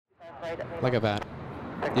Look at that.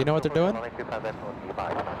 Do you know what they're doing?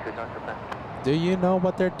 Do you know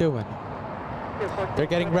what they're doing? They're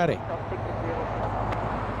getting ready.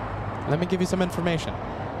 Let me give you some information.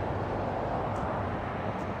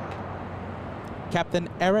 Captain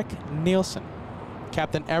Erik Nielsen.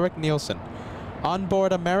 Captain Erik Nielsen. On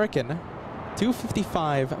board American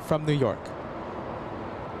 255 from New York.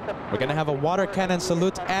 We're going to have a water cannon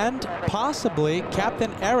salute, and possibly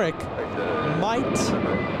Captain Erik might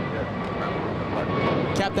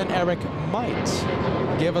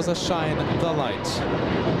give us a shine the light.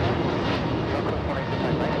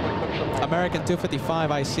 American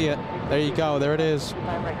 255, I see it. There you go, there it is.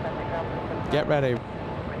 Get ready.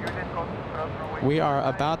 We are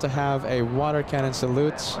about to have a water cannon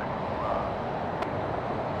salute.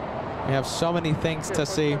 We have so many things to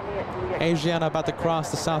see. Asiana about to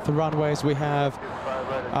cross the south runways. We have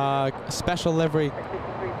special livery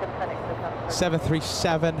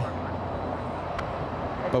 737.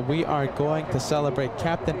 But we are going to celebrate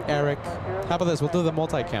Captain Erik. How about this? We'll do the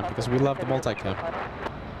multicam because we love the multicam.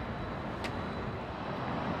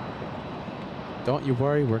 Don't you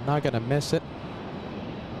worry, we're not going to miss it.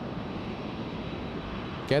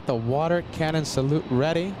 Get the water cannon salute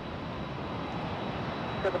ready.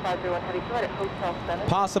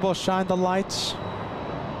 Possible shine the lights.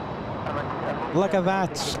 Look at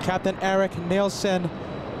that. Captain Erik Nielsen.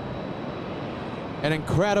 An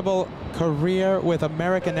incredible career with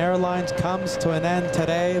American Airlines comes to an end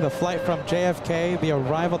today. The flight from JFK, the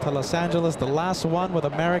arrival to Los Angeles, the last one with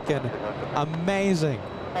American. Amazing.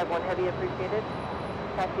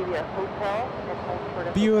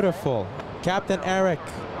 Beautiful. Captain Erik.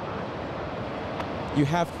 You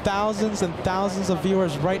have thousands and thousands of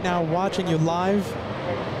viewers right now watching you live.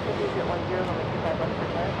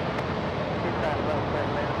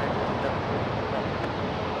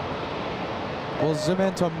 We'll zoom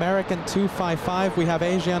into American 255. We have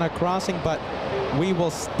Asiana crossing, but we will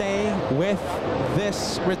stay with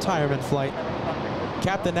this retirement flight.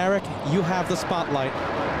 Captain Erik, you have the spotlight.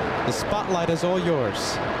 The spotlight is all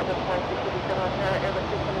yours.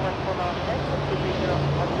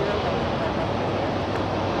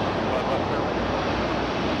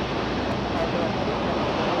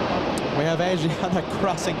 We have Asiana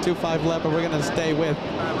crossing 25 but we're going to stay with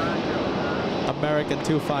American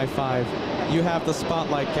 255. You have the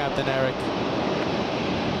spotlight, Captain Erik.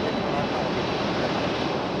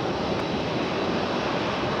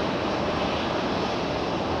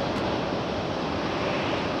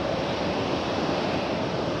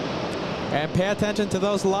 And pay attention to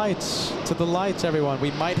those lights, to the lights, everyone.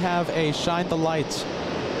 We might have a shine the light.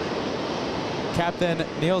 Captain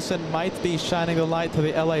Nielsen might be shining the light to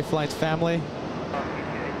the LA Flights family.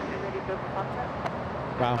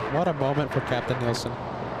 Wow, what a moment for Captain Nielsen.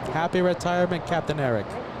 Happy retirement, Captain Erik.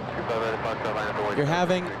 You're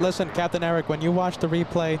having, listen, Captain Erik, when you watch the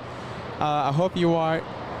replay, I hope you are,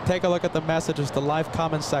 take a look at the messages, the live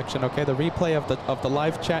comment section, okay? The replay of the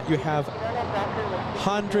live chat, you have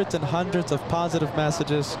hundreds and hundreds of positive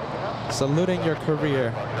messages saluting your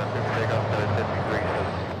career.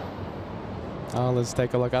 Oh, let's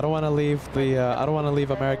take a look. I don't want to leave the. I don't want to leave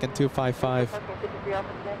American 255.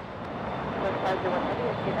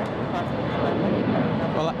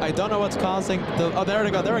 Well, I don't know what's causing the. Oh, there we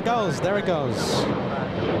go. There it goes. There it goes.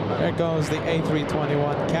 There goes the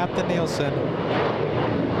A321. Captain Nielsen.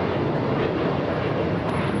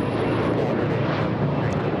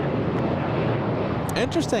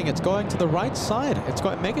 Interesting. It's going to the right side. It's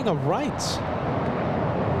going making a right.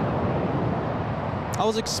 I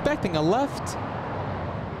was expecting a left.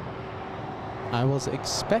 I was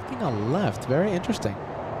expecting a left. Very interesting.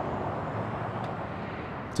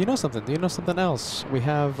 Do you know something? Do you know something else? We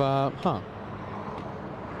have, I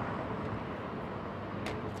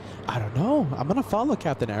don't know. I'm going to follow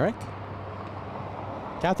Captain Erik.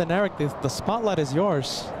 Captain Erik, the spotlight is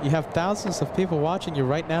yours. You have thousands of people watching you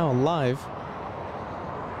right now live.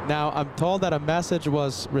 Now, I'm told that a message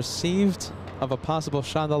was received of a possible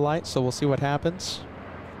shine the light, so we'll see what happens.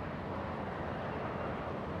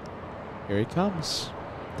 Here he comes.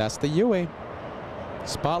 That's the UE.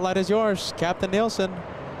 Spotlight is yours, Captain Nielsen.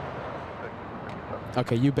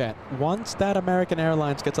 Okay, you bet. Once that American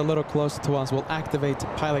Airlines gets a little closer to us, we'll activate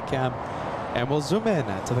pilot cam and we'll zoom in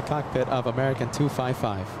to the cockpit of American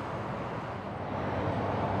 255.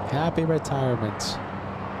 Happy retirement,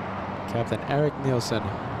 Captain Erik Nielsen,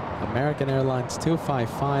 American Airlines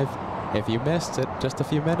 255. If you missed it just a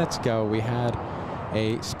few minutes ago, we had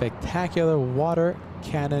a spectacular water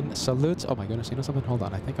cannon salute. Oh my goodness, you know something? Hold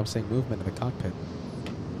on, I think I'm seeing movement in the cockpit.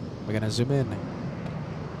 We're gonna zoom in.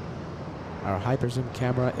 Our hyper zoom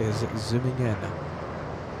camera is zooming in.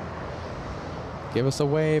 Give us a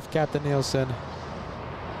wave, Captain Nielsen.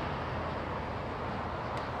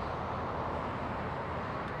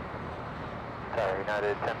 Sorry,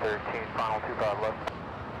 United 1013, final 25 left.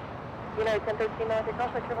 United 1013, now take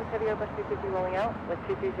off, Turbulence Heavy Airbus 250 rolling out with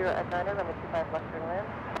 230 at 9er, runway 25 left, turn land.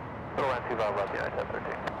 Turn land 25 left, United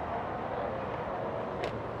 1013.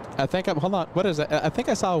 I think I'm, hold on, what is it? I think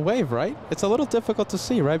I saw a wave, right? It's a little difficult to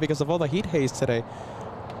see, right? Because of all the heat haze today.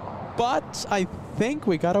 But I think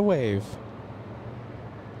we got a wave.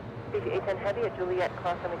 CG-810 Heavy at Juliet,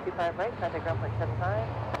 cross runway 25 right, traffic ground point 75.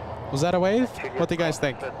 Was that a wave? What do you guys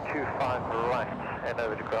think? 25 left, and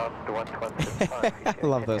over to ground to 125. I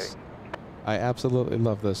love this. I absolutely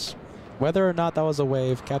love this. Whether or not that was a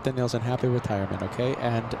wave, Captain Nielsen, happy retirement, okay?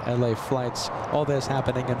 And LA Flights, all this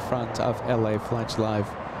happening in front of LA Flights Live.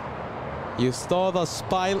 You stole the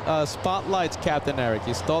spotlights, Captain Erik.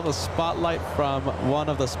 You stole the spotlight from one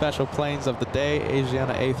of the special planes of the day,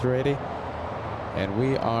 Asiana A380. And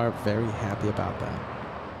we are very happy about that.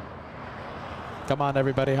 Come on,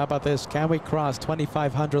 everybody. How about this? Can we cross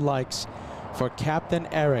 2,500 likes for Captain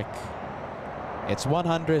Erik? It's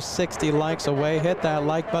 160 likes away. Hit that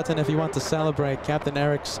like button if you want to celebrate Captain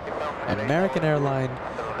Erik's American Airline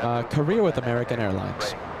career with American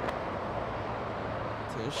Airlines.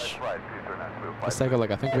 Tish. Let's take a look.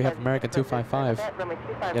 I think we have American 255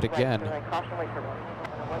 yet again.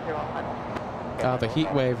 The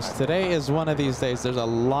heat waves. Today is one of these days. There's a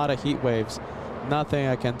lot of heat waves. Nothing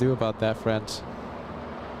I can do about that, friends.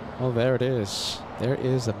 Oh, there it is. There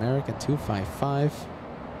is American 255.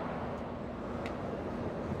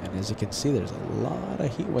 And as you can see, there's a lot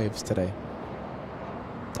of heat waves today.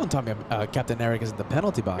 Don't tell me Captain Erik is in the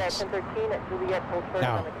penalty box.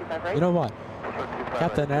 Now, you know what?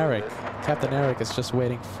 Captain Erik is just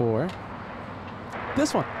waiting for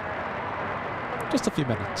this one. Just a few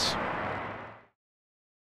minutes.